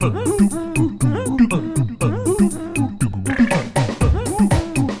Boop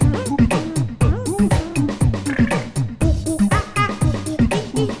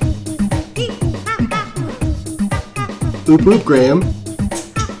boop, Graham.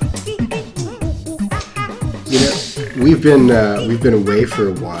 We've been away for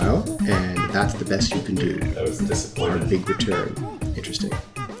a while, and that's the best you can do. That was disappointing. Our big return. Interesting.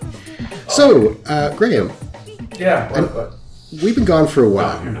 So, Graham. Yeah. What? We've been gone for a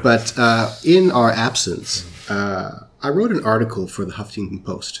while, but in our absence, I wrote an article for the Huffington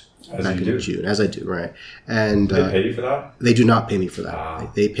Post back in June, as I do, right? And do they pay you for that? They do not pay me for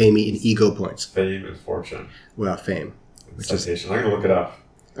that. They pay me in ego points. Fame and fortune. Well, fame. Citation. I'm going to look it up.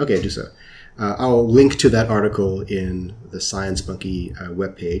 Okay, do so. I'll link to that article in the Science Monkey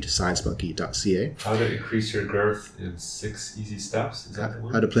webpage, sciencemonkey.ca. How to increase your growth in 6 easy steps? Is that the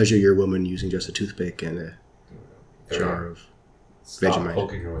one? How to pleasure your woman using just a toothpick and a jar of Stop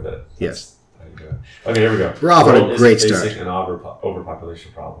poking her with it. Yes. Okay, here we go. We're off on a great start. Facing an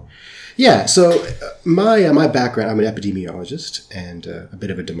overpopulation problem. Yeah, so my background, I'm an epidemiologist and a bit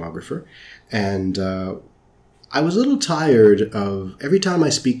of a demographer. And I was a little tired of every time I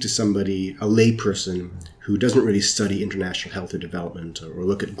speak to somebody, a layperson who doesn't really study international health or development or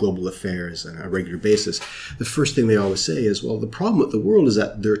look at global affairs on a regular basis, the first thing they always say is, well, the problem with the world is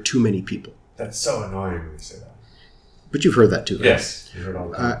that there are too many people. That's so annoying when you say that. But you've heard that too, right? Yes, you've heard all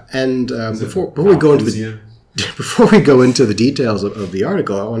that. And before we go into the details of the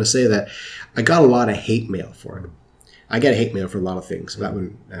article, I want to say that I got a lot of hate mail for it. I get hate mail for a lot of things. That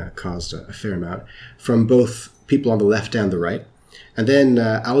one caused a fair amount from both people on the left and the right. And then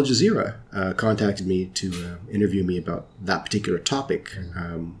Al Jazeera contacted me to interview me about that particular topic,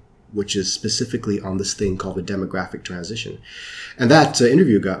 which is specifically on this thing called the demographic transition. And that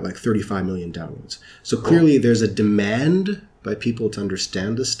interview got like 35 million downloads. So clearly there's a demand by people to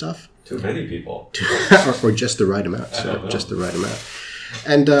understand this stuff. Too many people. or just the right amount. Just the right amount.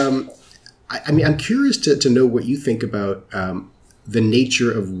 And I mean, I'm curious to know what you think about the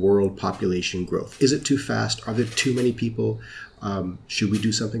nature of world population growth. Is it too fast? Are there too many people? Should we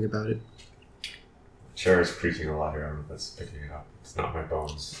do something about it? Chair is creaking a lot here. I don't know if that's picking it up. It's not my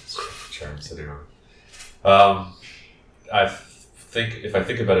bones. It's the chair I'm sitting on. I think if I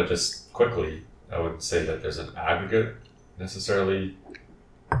think about it just quickly, I would say that there's an aggregate necessarily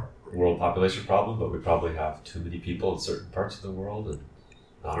world population problem, but we probably have too many people in certain parts of the world and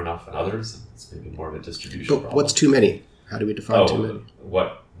not enough in others. And it's maybe more of a distribution problem. What's too many? How do we define too many?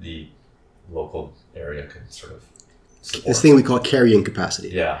 What the local area can sort of support. This thing we call carrying capacity.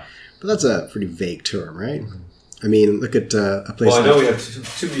 Yeah. But that's a pretty vague term, right? Mm-hmm. I mean, look at a place Well, I know we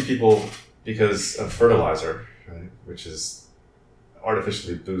have too many people because of fertilizer, right? Which is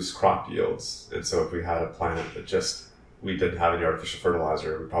artificially boosts crop yields. And so if we had a planet that we didn't have any artificial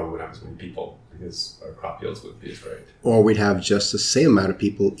fertilizer, we probably wouldn't have as many people because our crop yields wouldn't be as great. Or we'd have just the same amount of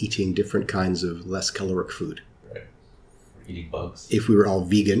people eating different kinds of less caloric food. Right. Or eating bugs. If we were all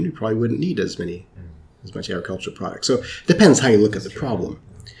vegan, we probably wouldn't need as much agricultural products. So it depends how you look at the problem.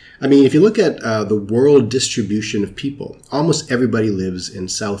 I mean, if you look at the world distribution of people, almost everybody lives in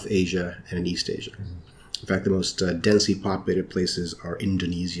South Asia and in East Asia. Mm-hmm. In fact, the most densely populated places are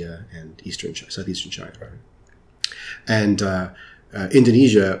Indonesia and southeastern China. Right? And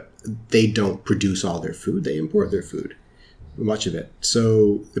Indonesia, they don't produce all their food. They import their food, much of it.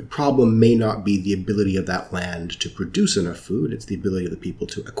 So the problem may not be the ability of that land to produce enough food. It's the ability of the people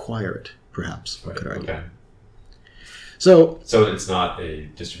to acquire it, perhaps, one could argue. Okay. So it's not a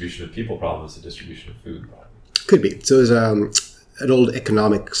distribution of people problem, it's a distribution of food problem. Could be. So there's an old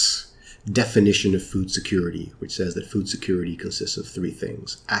economics definition of food security, which says that food security consists of 3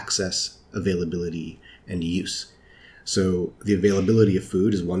 things: access, availability, and use. So the availability of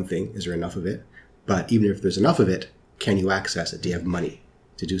food is one thing. Is there enough of it? But even if there's enough of it, can you access it? Do you have money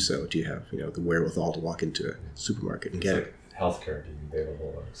to do so? Do you have the wherewithal to walk into a supermarket and get it? Healthcare being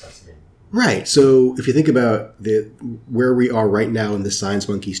available or accessible. Right. So if you think about where we are right now in the Science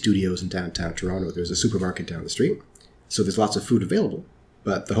Monkey studios in downtown Toronto, there's a supermarket down the street. So there's lots of food available.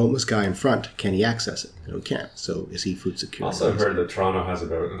 But the homeless guy in front, can he access it? No, he can't. So is he food secure? Also, I've heard that Toronto has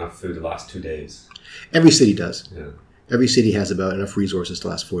about enough food to last 2 days. Every city does. Yeah. Every city has about enough resources to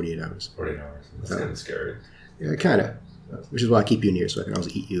last 48 hours. 48 hours. That's kind of scary. Yeah, kind of. Which is why I keep you near, so I can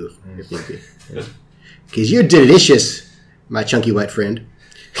always eat you if need be. Because you're delicious, my chunky white friend.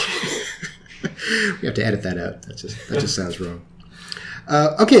 We have to edit that out. That just sounds wrong.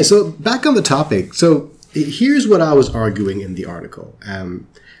 Okay, so back on the topic. So here's what I was arguing in the article.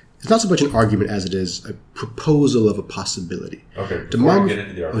 It's not so much an argument as it is a proposal of a possibility. Okay, before we get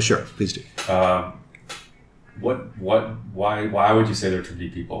into the article. Oh, sure. Please do. why would you say there are too many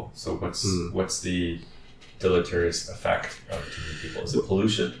people? So what's the deleterious effect of too many people? Is it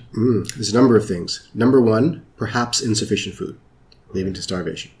pollution? There's a number of things. Number one, perhaps insufficient food, leading to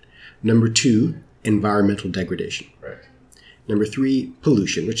starvation. Number two, environmental degradation. Right. Number three,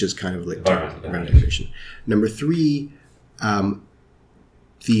 pollution, which is kind of like environmental degradation. Number three,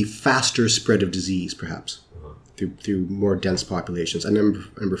 the faster spread of disease, perhaps, through more dense populations. And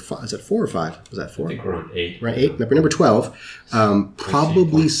number five, is that 4 or 5? Was that 4? I think we're on 8. Right, 8. Number 12,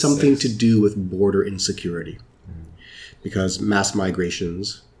 probably something to do with border insecurity. Because mass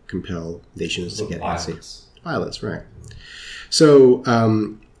migrations compel nations to get violence. Violence, right. So,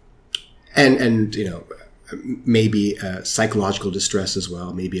 and maybe psychological distress as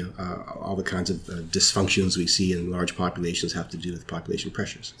well. Maybe all the kinds of dysfunctions we see in large populations have to do with population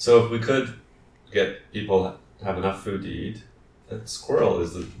pressures. So if we could get people to have enough food to eat, that squirrel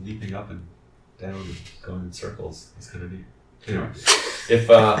is leaping up and down and going in circles. It's kind of neat. Anyway, if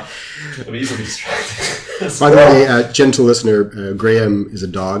I'm easily distracted. By the way, gentle listener, Graham is a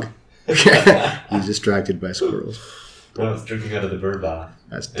dog. He's distracted by squirrels. I was drinking out of the bird bath.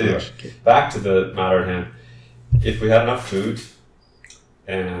 That's anyway, okay. Back to the matter at hand. If we had enough food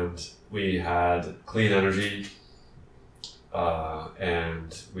and we had clean energy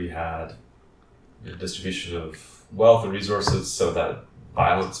and we had distribution of wealth and resources so that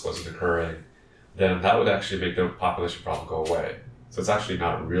violence wasn't occurring, then that would actually make the population problem go away. So it's actually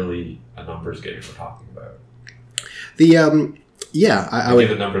not really a numbers game we're talking about. I would.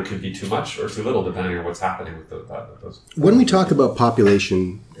 The number could be too much or too little depending on what's happening with those. When we talk about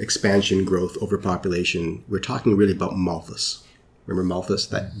population expansion, growth, overpopulation, we're talking really about Malthus. Remember Malthus,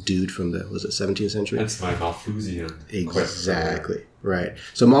 that dude from the 17th century? That's my Malthusian. Exactly, right.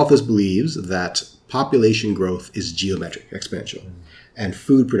 So Malthus believes that population growth is geometric, exponential, and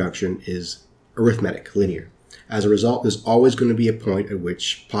food production is arithmetic, linear. As a result, there's always going to be a point at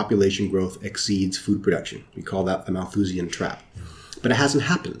which population growth exceeds food production. We call that the Malthusian trap. But it hasn't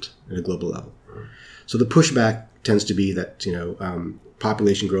happened at a global level. So the pushback tends to be that,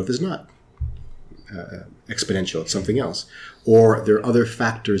 population growth is not exponential, it's something else. Or there are other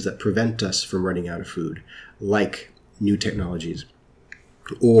factors that prevent us from running out of food, like new technologies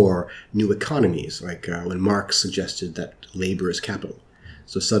or new economies, like when Marx suggested that labor is capital.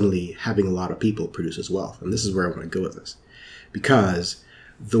 So suddenly having a lot of people produces wealth. And this is where I want to go with this. Because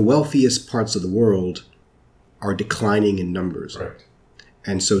the wealthiest parts of the world are declining in numbers. Right.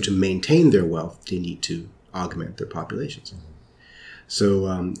 And so to maintain their wealth, they need to augment their populations. So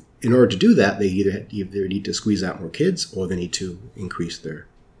in order to do that, they either need to squeeze out more kids or they need to increase their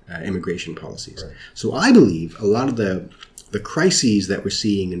immigration policies. Right. So I believe a lot of the crises that we're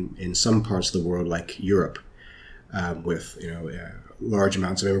seeing in some parts of the world, like Europe, with large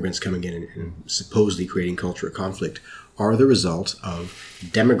amounts of immigrants coming in and supposedly creating cultural conflict, are the result of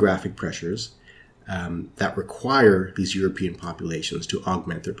demographic pressures that require these European populations to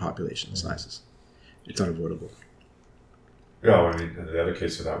augment their population sizes. It's unavoidable. Yeah, I mean, the other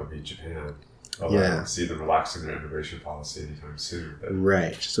case for that would be Japan. Although I don't see them relaxing their immigration policy anytime soon. But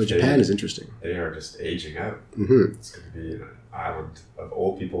right. So Japan is interesting. They are just aging out. Mm-hmm. It's going to be an island of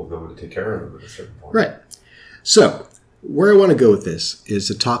old people with no one to take care of them at a certain point. Right. So where I want to go with this is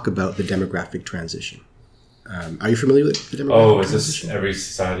to talk about the demographic transition. Are you familiar with the demographic transition? This every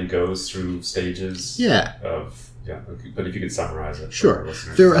society goes through stages? Yeah. But if you could summarize it. Sure.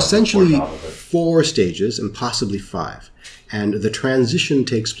 There are essentially 4 stages and possibly 5. And the transition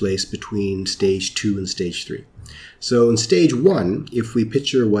takes place between stage 2 and stage 3. So in stage 1, if we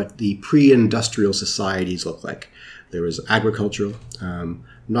picture what the pre-industrial societies look like, there was agricultural,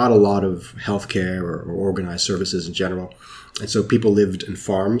 not a lot of healthcare or organized services in general. And so people lived in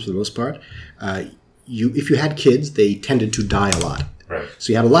farms for the most part. If you had kids, they tended to die a lot. Right.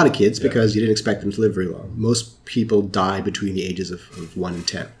 So you had a lot of kids because you didn't expect them to live very long. Most people die between the ages of 1 and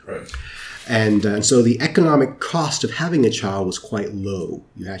 10. Right. And so the economic cost of having a child was quite low.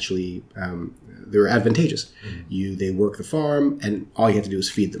 You actually, they were advantageous. Mm-hmm. They work the farm, and all you had to do was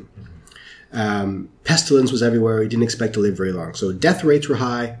feed them. Mm-hmm. Pestilence was everywhere. You didn't expect to live very long. So death rates were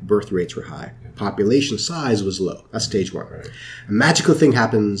high, birth rates were high. Yeah. Population size was low. That's stage 1. Right. A magical thing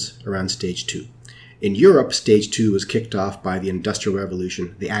happens around stage 2. In Europe, stage 2 was kicked off by the Industrial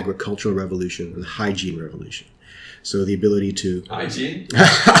Revolution, the Agricultural Revolution, and the Hygiene Revolution. So the ability to... Hygiene?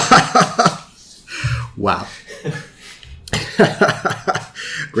 Wow.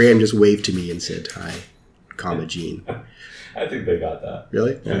 Graham just waved to me and said, hi, comma, Gene. I think they got that.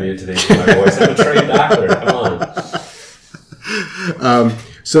 Really? The intonation of my voice. I'm a trained actor. Come on.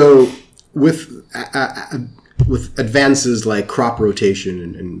 So with advances like crop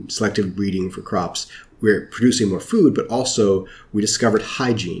rotation and selective breeding for crops, we're producing more food, but also we discovered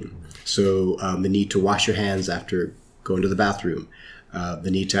hygiene. So the need to wash your hands after going to the bathroom,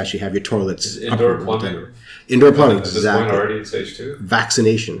 the need to actually have your toilets. Indoor plumbing. Indoor plumbing, At this exactly. point already in stage 2?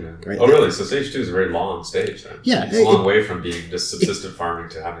 Vaccination. Yeah. Right? Oh, really? So stage 2 is a very long stage then. Yeah. It's a long way from being just subsistent farming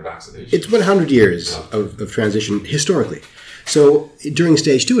to having vaccination. It's been 100 years of transition historically. So during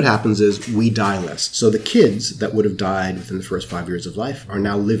stage 2, what happens is we die less. So the kids that would have died within the first 5 years of life are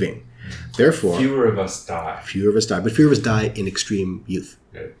now living. Therefore, fewer of us die. Fewer of us die, but fewer of us die in extreme youth.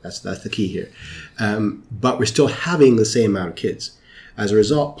 Right. That's the key here. But we're still having the same amount of kids. As a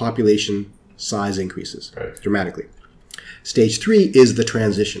result, population size increases dramatically. Stage 3 is the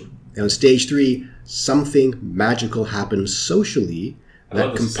transition. Now in stage 3, something magical happens socially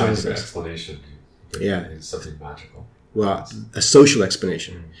that compels scientific explanation. Yeah. It's something magical. Well, a social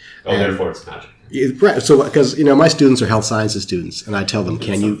explanation. Oh, therefore it's magic. Right. So, because my students are health sciences students, and I tell them,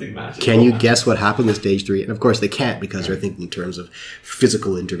 can you guess what happened in stage 3? And of course, they can't because they're thinking in terms of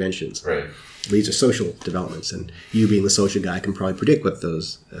physical interventions. Right. These are social developments, and you, being the social guy, can probably predict what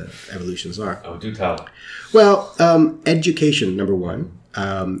those evolutions are. Oh, do tell. Well, education, number one,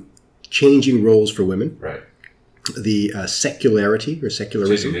 changing roles for women. Right. The secularity or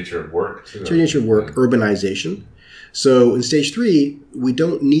secularism. Changing nature of work too. Changing nature of work, urbanization. So in stage 3, we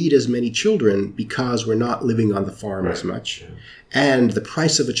don't need as many children because we're not living on the farm as much. Yeah. And the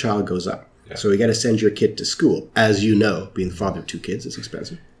price of a child goes up. Yeah. So you got to send your kid to school. As you know, being the father of 2 kids is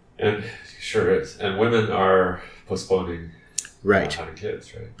expensive. And sure is. And women are postponing having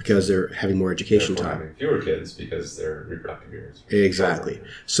kids, right? Because they're having more education time. Having fewer kids because their reproductive years. Exactly.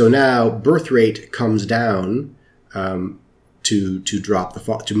 So now birth rate comes down to drop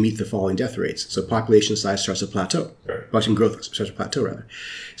to meet the falling death rates. So population size starts to plateau. Right. Population growth starts to plateau, rather.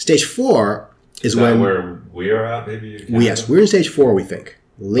 Stage 4 is when where we are at, maybe. Yes, we're in stage 4. We think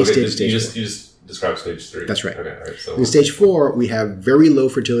late stage. You just described stage 3. That's right. Okay. All right. So in stage 4, we have very low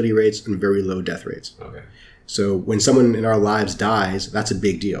fertility rates and very low death rates. Okay. So when someone in our lives dies, that's a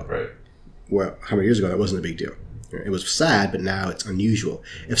big deal. Right. Well, how many years ago that wasn't a big deal? It was sad, but now it's unusual.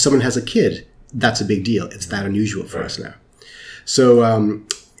 If someone has a kid, that's a big deal. It's that unusual for us now. So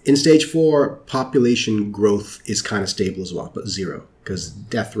in stage 4, population growth is kind of stable as well, but 0, because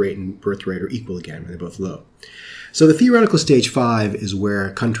death rate and birth rate are equal again, and they're both low. So the theoretical stage 5 is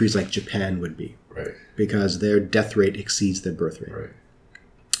where countries like Japan would be, because their death rate exceeds their birth rate. Right.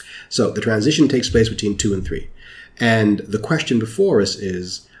 So the transition takes place between 2 and 3. And the question before us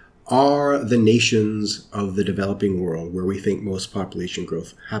is, are the nations of the developing world, where we think most population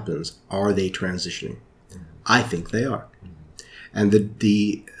growth happens, are they transitioning? I think they are. And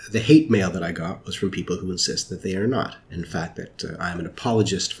the hate mail that I got was from people who insist that they are not. In fact, that I'm an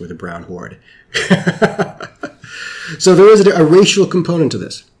apologist for the brown horde. So there is a racial component to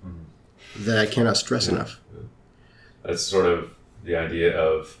this that I cannot stress enough. That's sort of the idea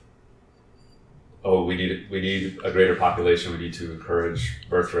of, we need a greater population. We need to encourage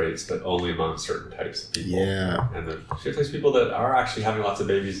birth rates, but only among certain types of people. Yeah. And the certain types of people that are actually having lots of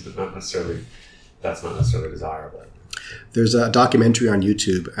babies, but that's not necessarily desirable. There's a documentary on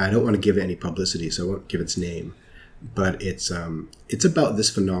YouTube. I don't want to give it any publicity, so I won't give its name. But it's about this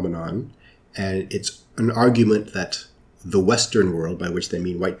phenomenon, and it's an argument that the Western world, by which they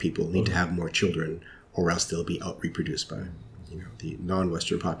mean white people, need to have more children, or else they'll be out-reproduced by the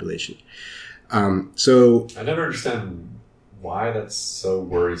non-Western population. So I never understand why that's so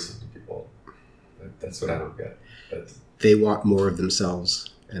worrisome to people. That's what I don't get. They want more of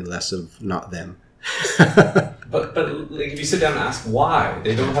themselves and less of not them. But if you sit down and ask why,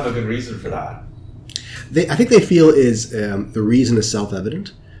 they don't have a good reason for that. I think they feel is the reason is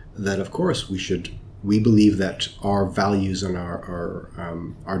self-evident, that of course we believe that our values and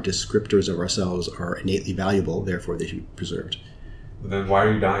our descriptors of ourselves are innately valuable, therefore they should be preserved. Then why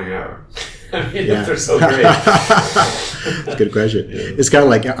are you dying out? I mean, if they're so great. That's a good question. Yeah. It's kind of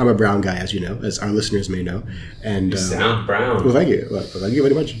like, I'm a brown guy, as you know, as our listeners may know. And you sound brown. Well, thank you. Well, thank you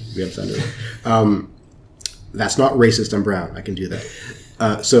very much. We have sounded that's not racist. I'm brown. I can do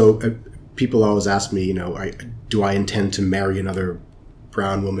that. So people always ask me, do I intend to marry another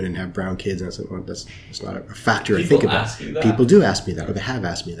brown woman and have brown kids? And I said, well, that's not a factor I think about. Ask you that? People do ask me that, or they have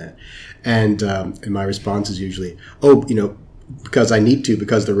asked me that. And my response is usually, because I need to,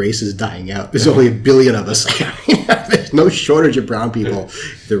 because the race is dying out. There's only 1 billion of us. There's no shortage of brown people.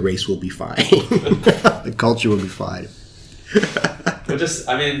 The race will be fine. The culture will be fine. But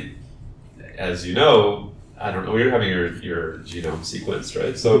as you know, I don't know, you're having your genome sequenced,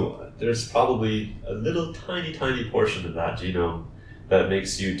 right? So there's probably a little tiny portion of that genome that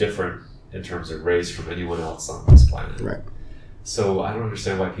makes you different in terms of race from anyone else on this planet. Right. So I don't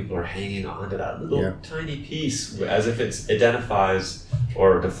understand why people are hanging on to that little tiny piece as if it identifies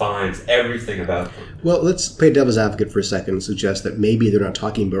or defines everything about them. Well, let's play devil's advocate for a second and suggest that maybe they're not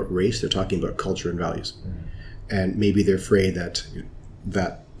talking about race, they're talking about culture and values. And maybe they're afraid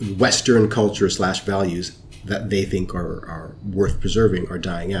that Western culture / values that they think are worth preserving are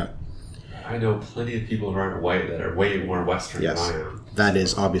dying out. I know plenty of people who aren't white that are way more Western than I am. That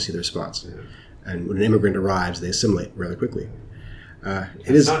is obviously the response. Yeah. And when an immigrant arrives, they assimilate rather quickly.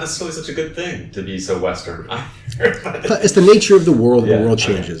 It's not necessarily such a good thing to be so Western. But it's the nature of the world. The world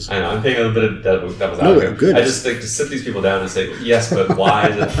changes. I know. I'm taking a little bit of devil's advocate. Good. I just think to sit these people down and say, yes, but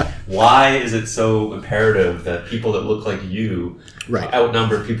why is it so imperative that people that look like you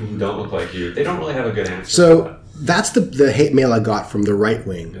outnumber people who don't look like you? They don't really have a good answer. So that's the hate mail I got from the right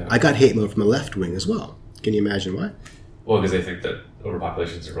wing. Yeah. I got hate mail from the left wing as well. Can you imagine why? Well, because they think that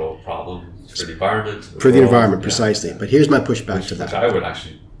overpopulation is a real problem for the environment. For the environment, precisely. But here's my pushback to that. Which I would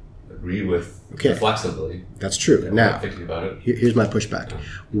actually agree with flexibly. That's true. Now, thinking about it. Here's my pushback. Yeah.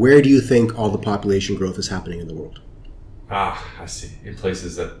 Where do you think all the population growth is happening in the world? I see. In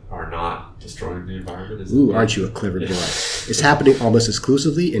places that are not destroying the environment. Ooh, aren't you a clever boy? It's happening almost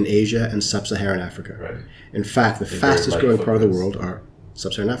exclusively in Asia and sub-Saharan Africa. Right. In fact, the fastest growing part of the world are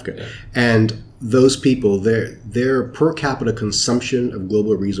sub-Saharan Africa. Yeah. And those people, their per capita consumption of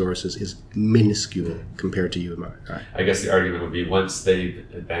global resources is minuscule compared to you and mine. Right. I guess the argument would be once they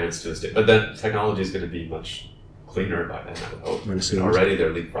advance to a state, but then technology is going to be much cleaner by then, I would hope. Already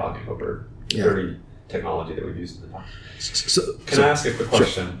they're leapfrogging over dirty technology that we've used in the past. Can I ask a quick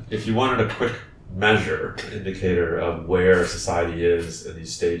question? Sure. If you wanted a quick measure, indicator of where society is in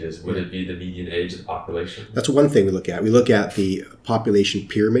these stages, would it be the median age of the population? That's one thing we look at. We look at the population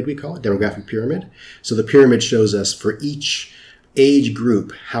pyramid, we call it, demographic pyramid. So the pyramid shows us for each age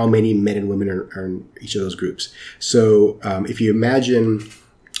group how many men and women are in each of those groups. So if you imagine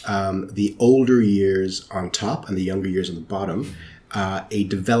the older years on top and the younger years on the bottom, a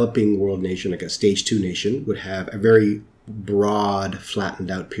developing world nation, like a stage 2 nation, would have a very broad,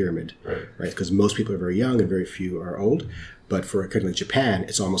 flattened out pyramid, right? Because most people are very young and very few are old. But for a country like Japan,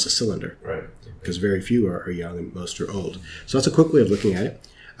 it's almost a cylinder, right? Because very few are young and most are old. So that's a quick way of looking at it.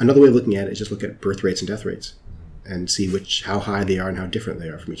 Another way of looking at it is just look at birth rates and death rates, and see how high they are and how different they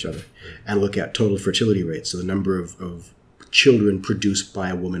are from each other, and look at total fertility rates, so the number of children produced by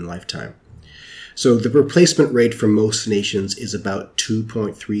a woman lifetime. So the replacement rate for most nations is about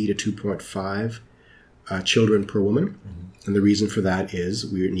 2.3 to 2.5 children per woman. Mm-hmm. And the reason for that is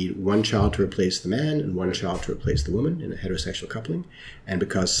we need one child to replace the man and one child to replace the woman in a heterosexual coupling. And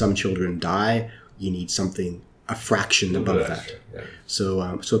because some children die, you need something, a fraction above that. Yeah.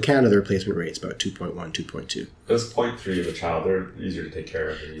 So Canada, the replacement rate is about 2.1, 2.2. Those 0.3 of a child, they're easier to take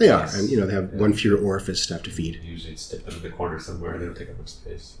care of. They are. And, they have one fewer orifice to have to feed. You usually stick them in the corner somewhere. They don't take up much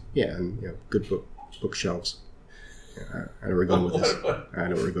space. Yeah, and good bookshelves. I know where we're going with this. I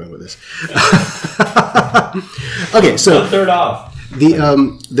know where we're going with this. Okay, so 1/3 off.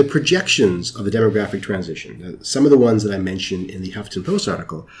 The projections of the demographic transition, some of the ones that I mentioned in the Huffington Post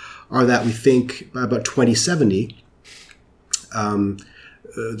article, are that we think by about 2070,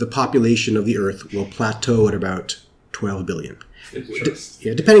 the population of the Earth will plateau at about 12 billion.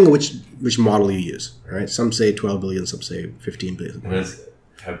 Depending on which model you use. Right? Some say 12 billion, some say 15 billion.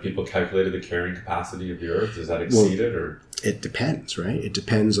 Have people calculated the carrying capacity of the Earth? Is that exceeded, or? It depends, right? It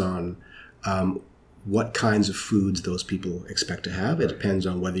depends on what kinds of foods those people expect to have. It depends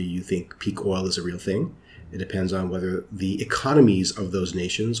on whether you think peak oil is a real thing. It depends on whether the economies of those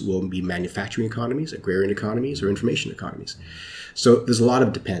nations will be manufacturing economies, agrarian economies, or information economies. So there's a lot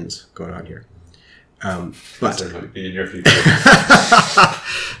of depends going on here. But it might be in your future.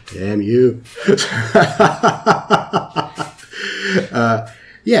 Damn you.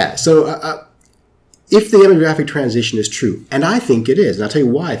 If the demographic transition is true, and I think it is, and I'll tell you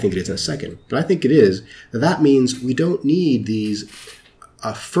why I think it is in a second, but I think it is, that means we don't need these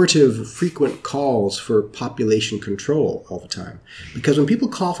furtive, frequent calls for population control all the time. Because when people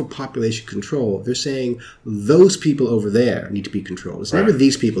call for population control, they're saying those people over there need to be controlled. It's never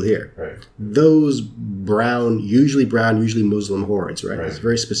these people here. Right. Those usually Muslim hordes, right? It's a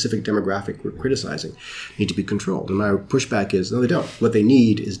very specific demographic we're criticizing, need to be controlled. And my pushback is, no, they don't. What they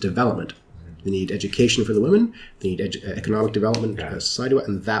need is development. They need education for the women. They need economic development society,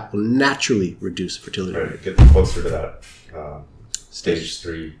 and that will naturally reduce fertility rate. Get them closer to that stage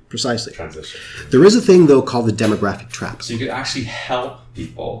 3 precisely transition. There is a thing, though, called the demographic trap. So you could actually help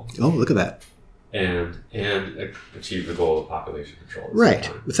people. Oh, look at that. And achieve the goal of population control. Right.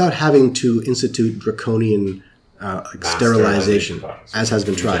 Without having to institute draconian sterilization, as has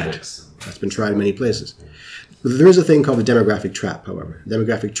been tried. That's been tried in many places. There is a thing called the demographic trap, however.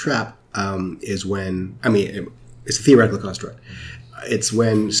 Demographic trap is when, it's a theoretical construct. It's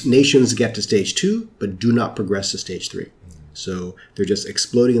when nations get to stage 2, but do not progress to stage 3. So they're just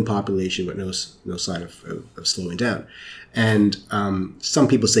exploding in population, but no sign of slowing down. And some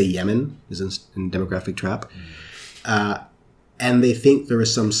people say Yemen is in demographic trap. And they think there are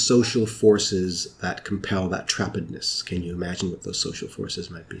some social forces that compel that trappedness. Can you imagine what those social forces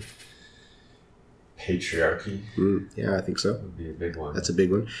might be? Patriarchy. Yeah, I think so. That would be a big one. That's a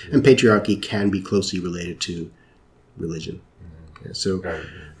big one. Yeah. And patriarchy can be closely related to religion. Yeah, so,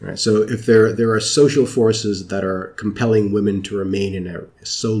 right. So if there are social forces that are compelling women to remain in a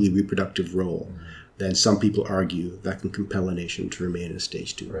solely reproductive role, then some people argue that can compel a nation to remain in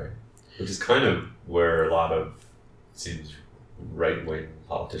stage 2. Right. Which is kind of where a lot of, it seems, right-wing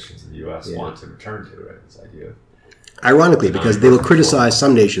politicians in the U.S. want to return to, right? This idea of... Ironically, because they will criticize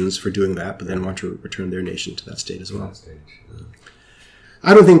some nations for doing that, but then want to return their nation to that state as well.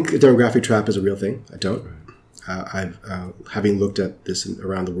 I don't think a demographic trap is a real thing. I don't. Right. Having looked at this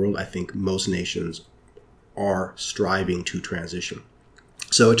around the world, I think most nations are striving to transition.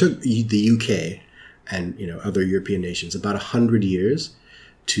 So it took the UK and other European nations about 100 years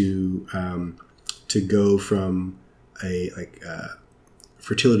to go from a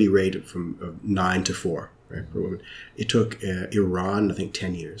fertility rate from 9 to 4. Right, for women. It took Iran, I think,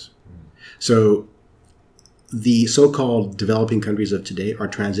 10 years. So the so-called developing countries of today are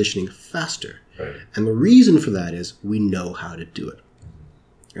transitioning faster. Right. And the reason for that is we know how to do it.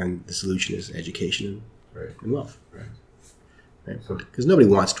 And the solution is education and wealth. Right? Because nobody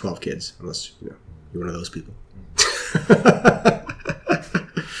wants 12 kids unless you're one of those people.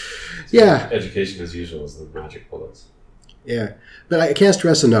 Yeah. Education, as usual, is the magic bullets. Yeah, but I can't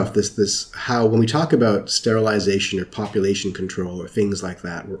stress enough this how when we talk about sterilization or population control or things like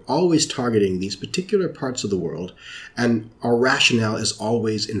that, we're always targeting these particular parts of the world, and our rationale is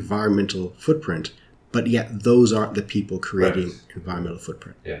always environmental footprint, but yet those aren't the people creating environmental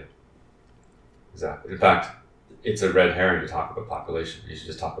footprint. Yeah, exactly. In fact, it's a red herring to talk about population. You should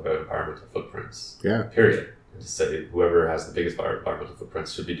just talk about environmental footprints. Yeah. Period. And just say whoever has the biggest environmental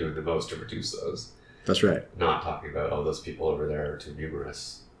footprints should be doing the most to reduce those. That's right. Not talking about, those people over there are too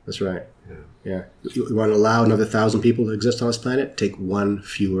numerous. That's right. Yeah. You want to allow another 1,000 people to exist on this planet? Take one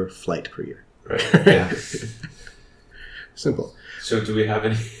fewer flight per year. Right. Yeah. Simple. So do we have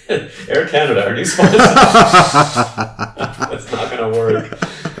any... Air Canada, our new sponsor. That's not going to work.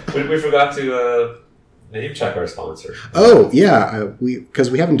 We forgot to name check our sponsor. Oh, yeah.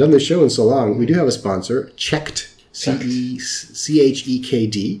 Because we haven't done this show in so long. We do have a sponsor, Checked. Chekd.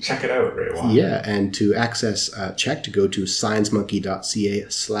 Check it out, Ray. Wow. Yeah, and to access Checked, go to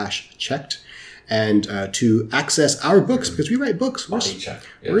sciencemonkey.ca/checked. And to access our books, because we write books.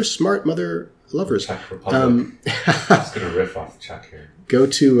 We're smart mother lovers. Czech Republic. I'm just going to riff off the check here. Go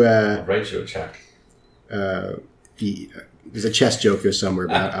to... I'll write you a check. There's a chess joke here somewhere,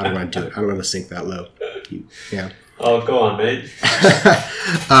 but I don't want to do it. I don't want to sink that low. Yeah. Oh, go on, mate.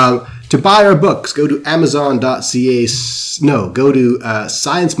 To buy our books, go to amazon.ca. Go to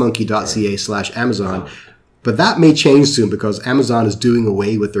sciencemonkey.ca/Amazon. But that may change soon because Amazon is doing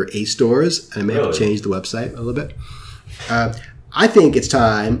away with their A stores, and I may have to change the website a little bit. I think it's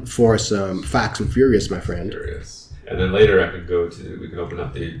time for some Facts and Furious, my friend. Furious. And then later we can open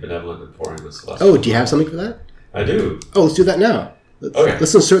up the Benevolent Emporium of Celestial. Oh, do you have something for that? I do. Oh, let's do that now. Okay.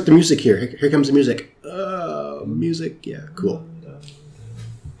 Let's insert the music here. Here comes the music. Music. Yeah, cool.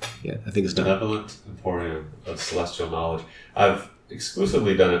 Yeah, I think it's done. Benevolent Emporium of Celestial Knowledge. I've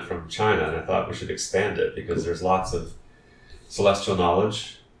exclusively done it from China, and I thought we should expand it because there's lots of celestial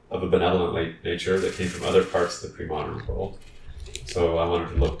knowledge of a benevolent nature that came from other parts of the pre-modern world. So I wanted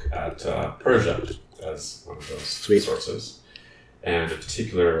to look at Persia as one of those sources. And in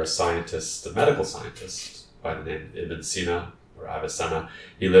particular, a medical scientist by the name Ibn Sina, or Avicenna.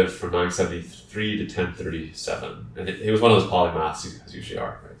 He lived from 973 to 1037. And he was one of those polymaths, as usually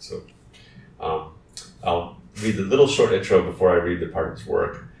are, right? So I'll read the little short intro before I read the part of his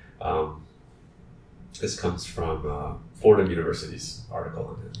work. This comes from Fordham University's article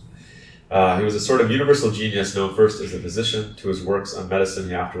on him. He was a sort of universal genius, known first as a physician. To his works on medicine,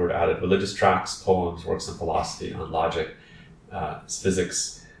 he afterward added religious tracts, poems, works on philosophy, on logic,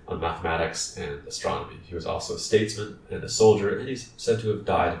 physics, on mathematics, and astronomy. He was also a statesman and a soldier, and he's said to have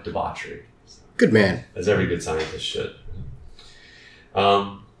died of debauchery. Good man. As every good scientist should.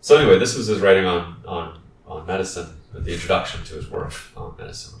 So anyway, this was his writing on medicine, the introduction to his work on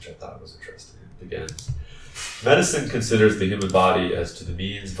medicine, which I thought was interesting. It begins, medicine considers the human body as to the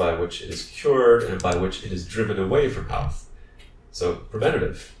means by which it is cured and by which it is driven away from health. So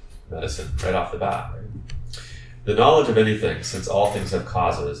preventative medicine, right off the bat. Right? The knowledge of anything, since all things have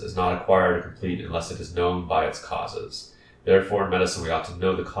causes, is not acquired or complete unless it is known by its causes. Therefore, in medicine, we ought to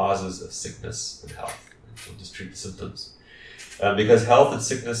know the causes of sickness and health. Don't just treat the symptoms. Because health and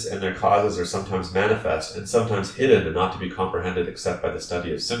sickness and their causes are sometimes manifest and sometimes hidden and not to be comprehended except by the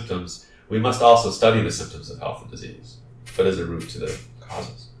study of symptoms, we must also study the symptoms of health and disease, but as a route to the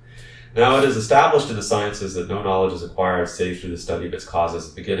causes. Now, it is established in the sciences that no knowledge is acquired save through the study of its causes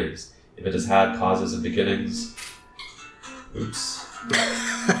and beginnings. If it has had causes and beginnings... Oops.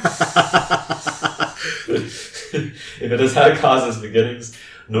 If it has had causes and beginnings,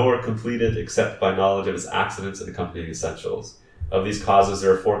 nor completed except by knowledge of its accidents and accompanying essentials. Of these causes,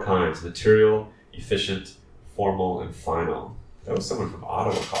 there are 4 kinds: material, efficient, formal, and final. That was someone from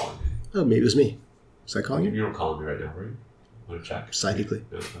Ottawa calling me. Oh, maybe it was me. Was I calling you? You don't call me right now, were you? Want to check? Psychically.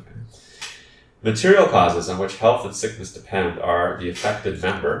 No? Okay. Material causes on which health and sickness depend are the affected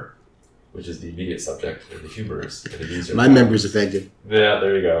member, which is the immediate subject, and the humerus. And these are My member is affected. Yeah,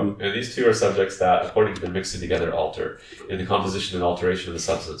 there you go. And these two are subjects that, according to the mixing together, alter. In the composition and alteration of the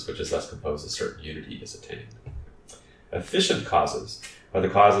substance, which is thus composed, a certain unity is attained. Efficient causes are the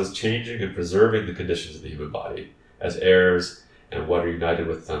causes changing and preserving the conditions of the human body, as airs and what are united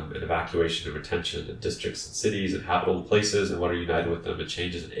with them, and evacuation and retention in districts and cities and habitable places, and what are united with them, and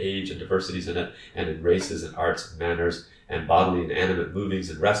changes in age and diversities in it, and in races and arts and manners, and bodily and animate movings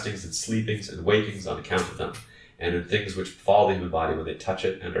and restings and sleepings and wakings on account of them, and in things which befall the human body when they touch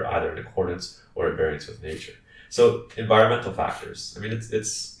it and are either in accordance or at variance with nature. So environmental factors, I mean,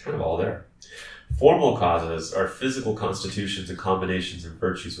 it's kind of all there. Formal causes are physical constitutions and combinations and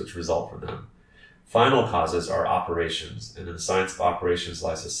virtues which result from them. Final causes are operations, and in the science of operations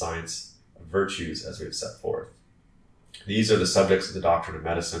lies the science of virtues as we have set forth. These are the subjects of the doctrine of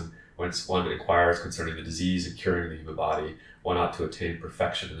medicine. Whence one inquires concerning the disease and curing the human body, one ought to attain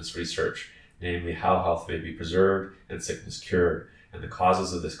perfection in this research, namely how health may be preserved and sickness cured, and the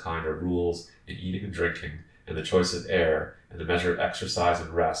causes of this kind are rules in eating and drinking, and the choice of air, and the measure of exercise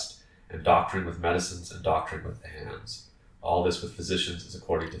and rest, and doctoring with medicines and doctoring with the hands. All this with physicians is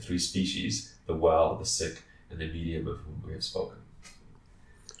according to 3 species, the well, the sick, and the medium of whom we have spoken.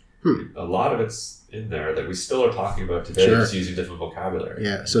 A lot of it's in there that we still are talking about today, just using different vocabulary.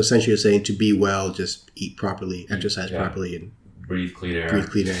 Yeah, so essentially you're saying to be well, just eat properly, exercise properly, and breathe clean air.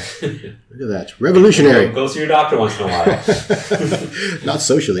 Look at that. Revolutionary. Go see your doctor once in a while. Not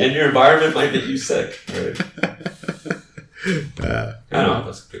socially. And your environment might make you sick. Right? I know,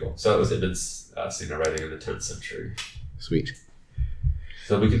 that's pretty cool. So that was Ibn Sina writing in the 10th century. Sweet.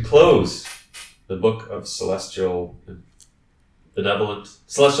 So we could close the book of celestial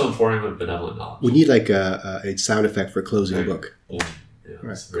emporium of benevolent knowledge. We need like a sound effect for closing a book. Yeah,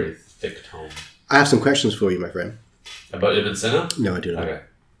 it's a very thick tone. I have some questions for you, my friend. About Ibn Sina? No, I do not. Okay.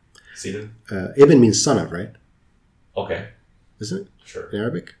 Sina? Ibn means son of, right? Okay. Isn't it? Sure. In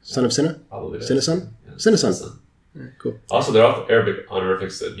Arabic? Son of Sina? Probably. Sina son? Yeah. Sina son. All right, cool. Also, there are Arabic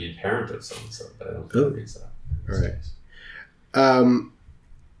honorifics that mean parent of so-and-so, but I don't think it means that. All right.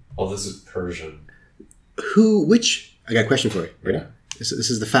 This is Persian. I got a question for you right now. This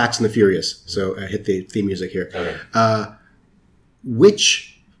is the Facts and the Furious. So hit the theme music here. Okay.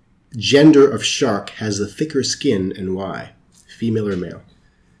 Which gender of shark has the thicker skin and why? Female or male?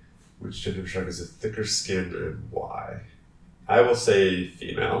 Which gender of shark has a thicker skin and why? I will say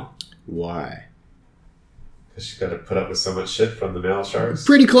female. Why? Because she's got to put up with so much shit from the male sharks.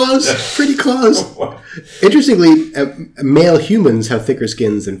 Pretty close. Pretty close. Interestingly, male humans have thicker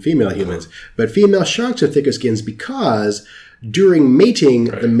skins than female humans, but female sharks have thicker skins because during mating,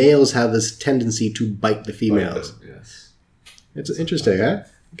 the males have this tendency to bite the females. Yes. It's interesting, huh?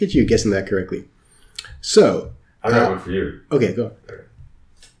 Look at you guessing that correctly. So, I got one for you. Okay, go. Okay.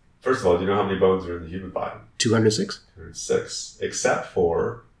 First of all, do you know how many bones are in the human body? 206? 206. Except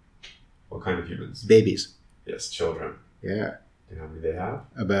for what kind of humans? Babies. Yes, children. Yeah. Do you know how many they have?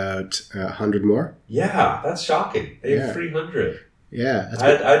 About 100 more? Yeah, that's shocking. They have 300. Yeah.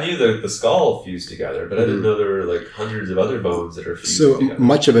 I knew the skull fused together, but I didn't know there were like hundreds of other bones that are fused together. So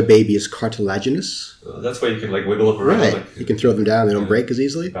much of a baby is cartilaginous. That's why you can like wiggle them around. Right. Like, you can throw them down; they don't break as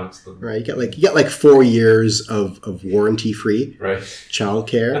easily. Bounce them. Right. You get like 4 years of warranty free. Right. Child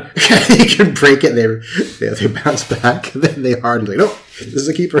care. You can break it; they bounce back. Then they harden. Like, no, this is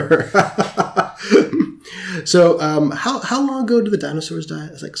a keeper. So, how long ago did the dinosaurs die?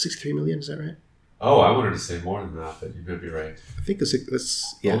 It's like 63 million. Is that right? Oh, I wanted to say more than that, but you could be right. I think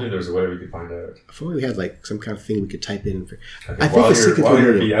it's yeah. Only there's a way we could find out. If only we had like some kind of thing we could type in. I think it's 63 million.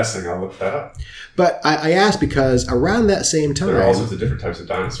 While you're BSing, I'll look that up. But I asked because around that same time... There are all sorts of different types of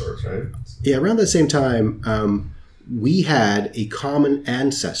dinosaurs, right? Yeah, around that same time, we had a common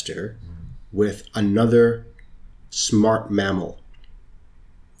ancestor with another smart mammal?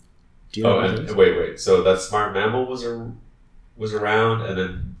 Do you know what it is? Wait. So that smart mammal was around, and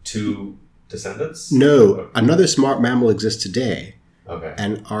then 2 descendants? No, another smart mammal exists today. Okay.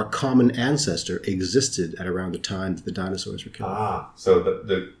 And our common ancestor existed at around the time that the dinosaurs were killed. So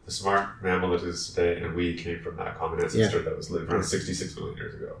the smart mammal that exists today, and we came from that common ancestor that was lived around 66 million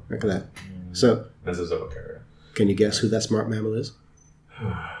years ago. Look at that. So, Mesozoic area. can you guess who that smart mammal is?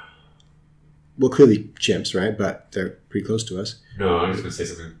 Well, clearly chimps, right? But they're pretty close to us. No, I was going to say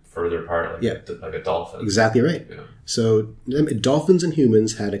something further apart, like a dolphin. Exactly right. Yeah. So dolphins and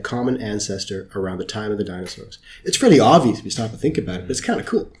humans had a common ancestor around the time of the dinosaurs. It's fairly obvious if you stop and think about it, but it's kind of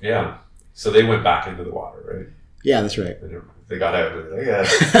cool. Yeah. So they went back into the water, right? Yeah, that's right. They got out and they're like,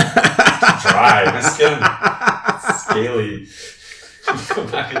 dry. My skin, scaly. Go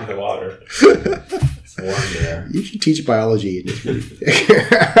back into the water. It's warm there. You should teach biology in this movie.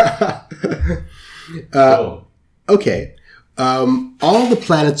 Okay. All the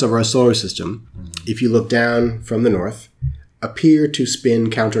planets of our solar system, if you look down from the north, appear to spin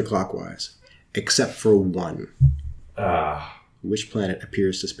counterclockwise, except for one. Which planet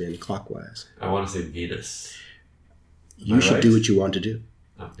appears to spin clockwise? I want to say Venus. You should do what you want to do.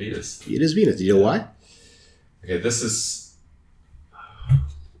 Not Venus. It is Venus. Do you know why? Okay, this is...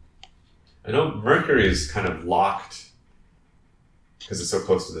 I know Mercury is kind of locked because it's so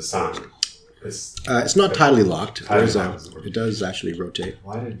close to the sun. It's not tidally locked. It does actually rotate.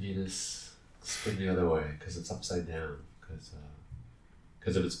 Why did Venus spin the other way? Because it's upside down.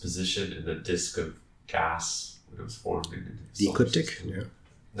 Because of its position in the disk of gas when it was formed. The ecliptic? No.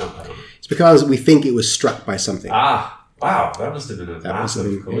 No, I don't know. It's because we think it was struck by something. Wow. That must have been a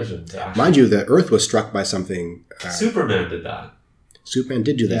massive collision. Yeah. Mind you, the Earth was struck by something. Superman did that. Superman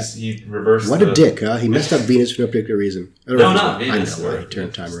did do that. He reversed. What a dick, huh? He messed up Venus for no particular reason. No, not Venus. I know. He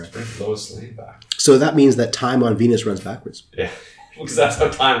turned time around. Bring Lois Lane back. So that means that time on Venus runs backwards. Yeah, because that's how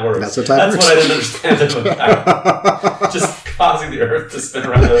time works. That's what I didn't understand about just causing the Earth to spin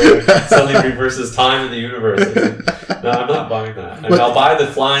around the other way suddenly reverses time in the universe. No, I'm not buying that. I'll buy the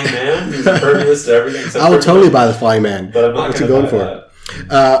flying man who's impervious to everything. I would totally buy the flying man. But I'm not going to buy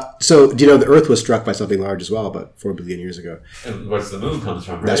that. So, do you know the Earth was struck by something large as well about 4 billion years ago? And what's the moon comes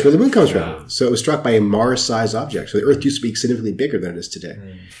from, right? That's where the moon comes from. So it was struck by a Mars-sized object. So the Earth used to be significantly bigger than it is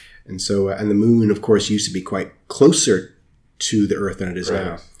today. And so, and the moon, of course, used to be quite closer to the Earth than it is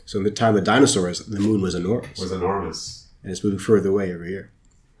now. So in the time of the dinosaurs, the moon was enormous. And it's moving further away every year.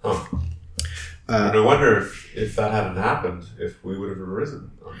 And I wonder if that hadn't happened, if we would have arisen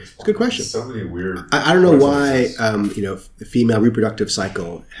on this planet. It's a good question. So many weird... I don't know why, the female reproductive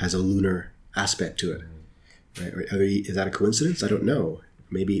cycle has a lunar aspect to it. Right? Is that a coincidence? I don't know.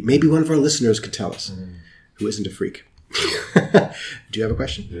 Maybe one of our listeners could tell us who isn't a freak. Do you have a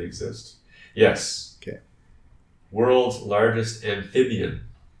question? Do they exist? Yes. Okay. World's largest amphibian.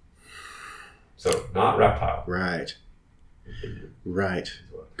 So, not reptile. Right. Amphibian. Right.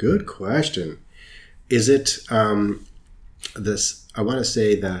 Good question. Is it this? I want to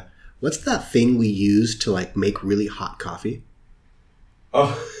say what's that thing we use to like make really hot coffee?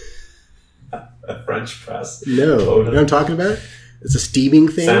 Oh, a French press. No, you know what I'm talking about? It's a steaming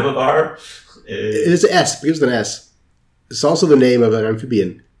thing. Samovar. It is an S. Begins with an S. It's also the name of an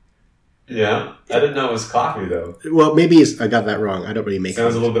amphibian. Yeah, I didn't know it was coffee though. Well, maybe I got that wrong. I don't really make.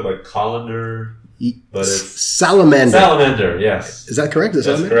 Sounds a little bit like colander. But it's salamander. Salamander, yes. Is that correct? That's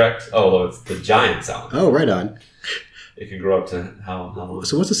correct. Oh, well, it's the giant salamander. Oh, right on. It can grow up to how long?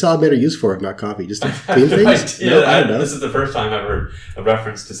 So what's the salamander used for if not coffee? Just to clean things? No, I don't know. This is the first time I've heard a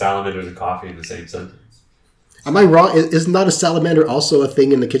reference to salamanders and coffee in the same sentence. Am I wrong? Isn't not a salamander also a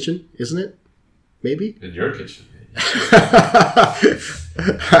thing in the kitchen? Isn't it? Maybe? In your kitchen, maybe.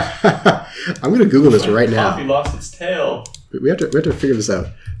 I'm going to Google this right now. Coffee lost its tail. We have to figure this out.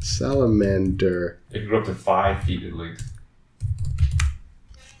 Salamander. It can grow up to 5 feet in length.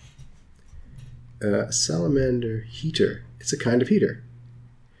 Salamander heater. It's a kind of heater.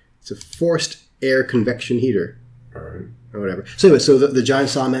 It's a forced air convection heater. All right. Or whatever. So anyway, so the giant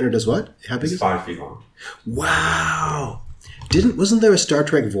salamander does what? How big is it? 5 feet long. Wow. Wasn't there a Star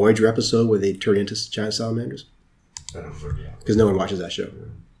Trek Voyager episode where they turn into giant salamanders? I don't remember that. Because no one watches that show.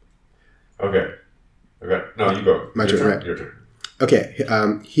 Yeah. Okay. No, you go. My turn, right? Your turn. Okay.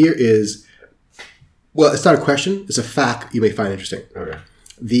 Here is... Well, it's not a question. It's a fact you may find interesting. Okay.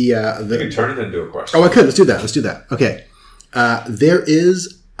 You can turn it into a question. Oh, I could. Let's do that. Okay. There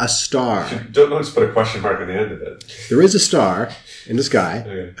is a star. Don't just put a question mark on the end of it. There is a star in the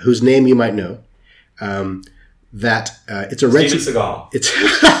sky whose name you might know. It's a red... Steven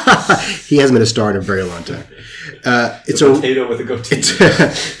Seagal. He hasn't been a star in a very long time. It's a potato with a goatee.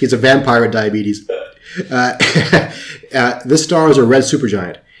 He's a vampire with diabetes. This star is a red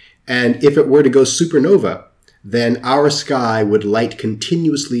supergiant. And if it were to go supernova, then our sky would light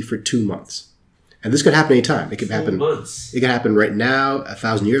continuously for 2 months. And this could happen anytime. It could happen. 2 months. It could happen right now,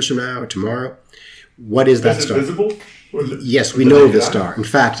 1,000 years from now, or tomorrow. What is that star? Is it visible? Yes, we know this star. In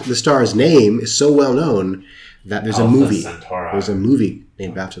fact, the star's name is so well known that there's Alpha a movie. Centauri. There's a movie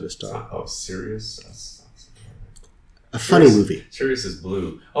named after the star. Oh, Sirius? A funny movie. Sirius is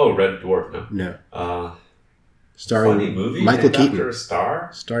blue. Oh, Red Dwarf. No. Starring funny movie Michael named Keaton. After a star?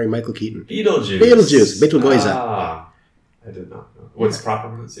 Starring Michael Keaton. Beetlejuice. Betelgeuse. I did not know. What's the proper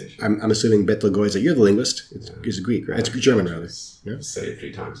pronunciation? I'm assuming Betelgeuse. You're the linguist. It's Greek, right? It's German, rather. Yeah? Just say it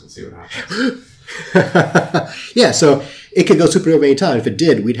 3 times and see what happens. Yeah, so it could go supernova anytime. If it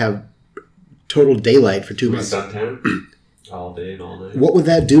did, we'd have total daylight for 2 months. Suntan all day and all night. What would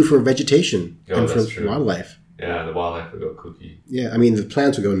that do for vegetation and for that's true. wildlife? Yeah, the wildlife would go kooky. Yeah, I mean, the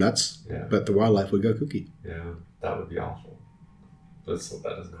plants would go nuts, Yeah. but the wildlife would go kooky. Yeah, that would be awful. Let's hope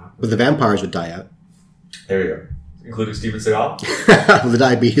that doesn't happen. But the vampires would die out. There you go. Including Steven Seagal? The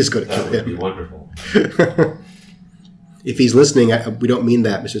diabetes could That kill would be him. wonderful. If he's listening, we don't mean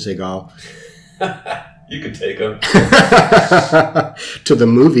that, Mr. Seagal. You could take him. To the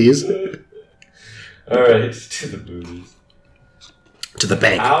movies. All right, to the movies. To the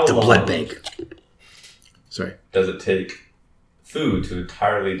bank. How the long blood bank. Sorry. does it take food to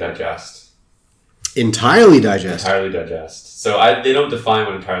entirely digest? Entirely digest. Entirely digest. So they don't define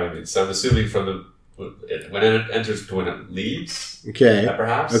what entirely means. So I'm assuming from when it enters to when it leaves. Okay.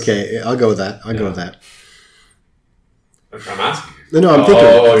 Perhaps. Okay, I'll go with that. I'll go with that. I'm asking you. No, I'm thinking.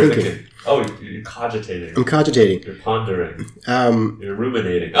 You're thinking. Oh, you're cogitating. I'm cogitating. You're pondering. Um, You're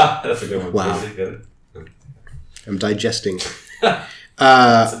ruminating. Ah, that's a good one. Wow. Get it? I'm digesting.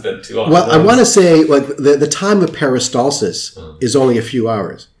 That's a bit too on Well, the I nose. want to say, like, the time of peristalsis is only a few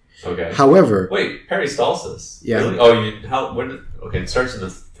hours. Okay. However, Wait, peristalsis? Yeah. Really? Oh, okay, it starts in the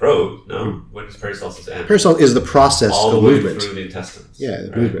throat. No? When does peristalsis end? peristalsis is the process All the of way movement. through the intestines. Yeah, the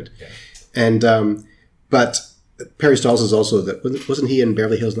right? movement. Okay. And but peristalsis is also wasn't he in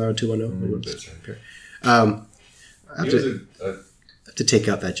Beverly Hills 90210? That's right. I He have was to, a have to take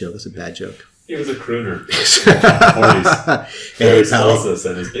out that joke. That's a bad joke. He was a crooner. Hey, pal. Peristalsis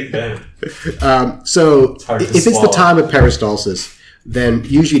and his big band. So hard to if it's the swallow. time of peristalsis, then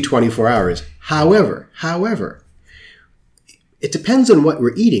usually 24 hours. However, it depends on what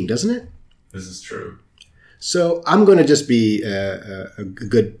we're eating, doesn't it? This is true. So I'm going to just be a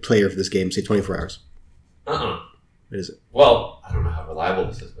good player for this game, say 24 hours. Uh-uh. What is it? Well, I don't know how reliable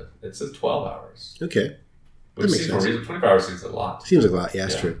this is, but it says 12 hours. Okay. Which makes seems more sense. reasonable. 24 hours seems a lot. Seems like a lot. Yeah,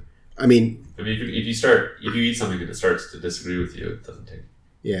 that's Yeah. true. I mean, if you eat something and it starts to disagree with you, it doesn't take.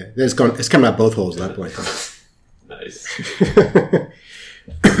 yeah, it's coming out both holes at that point. Nice.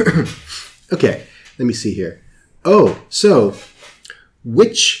 Okay, let me see here. Oh, so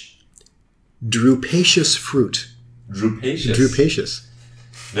which drupaceous fruit? Drupaceous.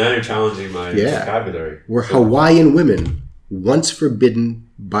 Now you're challenging my vocabulary. Were Hawaiian women once forbidden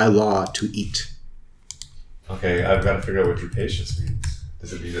by law to eat? Okay, I've got to figure out what drupaceous means.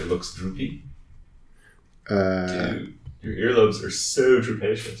 Does it mean it looks droopy? Dude, your earlobes are so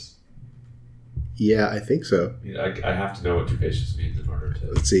drupaceous. Yeah, I think so. I have to know what drupaceous means in order to...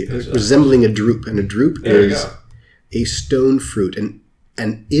 Let's see. answer that. Resembling a drupe. And a drupe There you is go. a stone fruit, an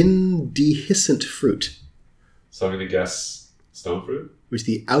indehiscent fruit, So I'm going to guess stone fruit? which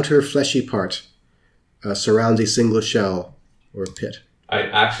the outer fleshy part surrounds a single shell or pit. I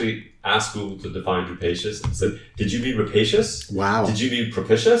actually asked Google to define drupaceous and said, did you mean rapacious? Wow. Did you mean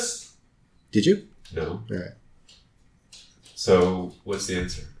propitious? Did you? No. All right. So what's the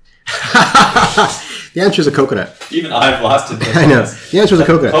answer? The answer is a coconut. Even I've lost it. I know. The answer is a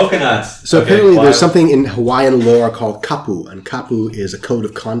coconut. Coconuts. So Okay, apparently why- there's something in Hawaiian lore called kapu, and kapu is a code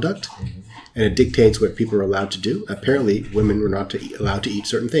of conduct, and it dictates what people are allowed to do. Apparently, women were not allowed to eat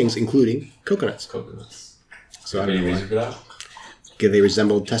certain things, including coconuts. Coconuts. So I Any don't know reason why. for that? They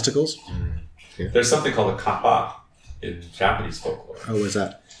resembled testicles. There's something called a kappa in Japanese folklore. Oh, what was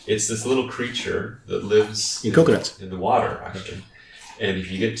that? It's this little creature that lives In coconuts. in the water, actually. And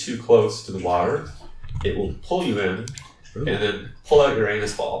if you get too close to the water, it will pull you in Ooh. and then pull out your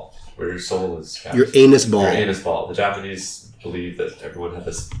anus ball, where your soul is kept. Your anus ball. Your anus ball. The Japanese believed that everyone had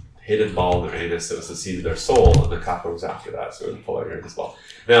this hidden ball in their anus that was the seed of their soul, and the kappa was after that, so it would pull out your anus ball.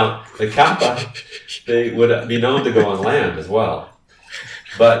 Now, the kappa, they would be known to go on land as well.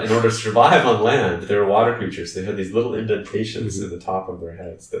 But in order to survive on land, they were water creatures. They had these little indentations in the top of their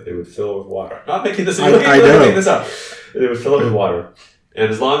heads that they would fill with water. I'm not making this up. I know. I'm making this up. They would fill it with water. And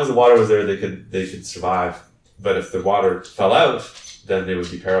as long as the water was there, they could survive. But if the water fell out, then they would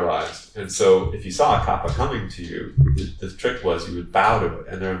be paralyzed. And so if you saw a kappa coming to you, the trick was you would bow to it,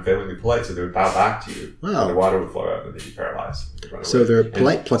 and they're unfailingly polite, so they would bow back to you. Wow. And the water would flow out, and they'd be paralyzed. They'd run So away. they're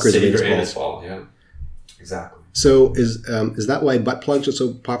polite pluckers of Save your anus anus balls. ball. Yeah, exactly. So is that why butt plugs are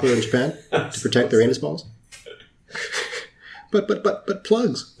so popular in Japan? To protect their anus balls? But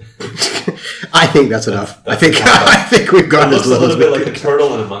plugs. I think that's enough. I think we've gone It this looks a little bit bit. like a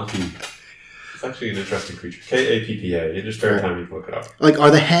turtle and a monkey. It's actually an interesting creature. Kappa. In your spare time, you can look it up. Like,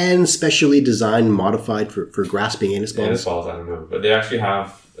 are the hands specially designed, modified for grasping anus balls? Anus balls, I don't know. But they actually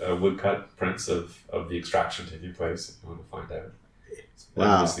have woodcut prints of the extraction taking place if you want to find out. It's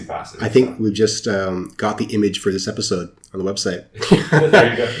Wow. endlessly fascinating. I think we've just got the image for this episode on the website.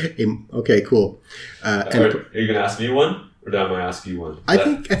 There you go. Okay, cool. Are you going to ask me one? Or am I ask you one? I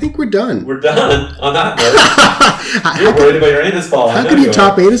think we're done. We're done on that note. You're worried about your anus ball. How could you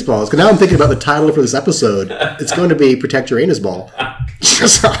top anus balls? Because now I'm thinking about the title for this episode. It's going to be Protect Your Anus Ball.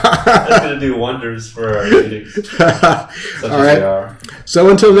 That's going to do wonders for our meetings. Such as right. they are.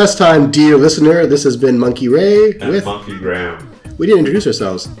 So until next time, dear listener, this has been Monkey Ray And with... Monkey Graham. We didn't introduce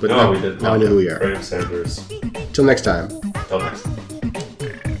ourselves, but No, we didn't. now I know who we are. Graham Sanders. Till next time. Till next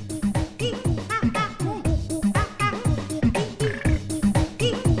time.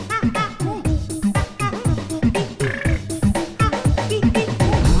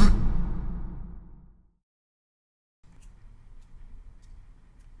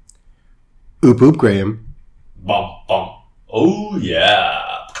 Oop oop, Graham. Bum, bum. Oh, yeah.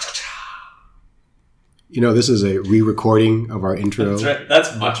 You know, this is a re-recording of our intro. That's right.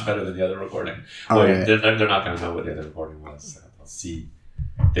 That's much better than the other recording. All Wait, right. they're not going to know what the other recording was. They'll see.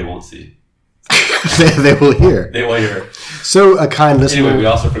 They won't see. they will hear. They will hear. So, a kind listener... Anyway, we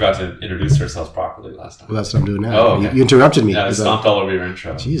also forgot to introduce ourselves properly last time. Well, that's what I'm doing now. Oh, okay. You interrupted me. Yeah, I Is that- stomped all over your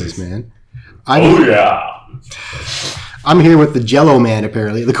intro. Jesus, Please. man. Oh, yeah. I'm here with the Jello Man,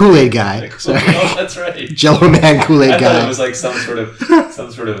 apparently. The Kool-Aid guy. Sorry. Oh, that's right. Jello Man, Kool-Aid I guy. thought it was like some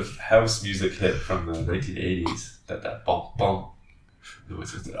sort of house music hit from the 1980s. That bump bump.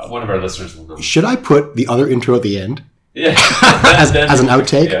 One of our listeners will know. Should I put the other intro at the end? Yeah, as an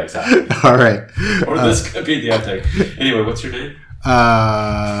outtake? Yeah, exactly. All right. Or this could be the outtake. Anyway, what's your name?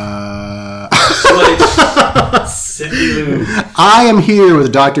 Cindy Lou. I am here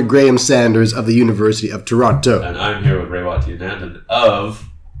with Dr. Graham Sanders of the University of Toronto. And I'm here with Rewati Anandan of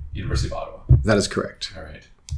University of Ottawa. That is correct. All right.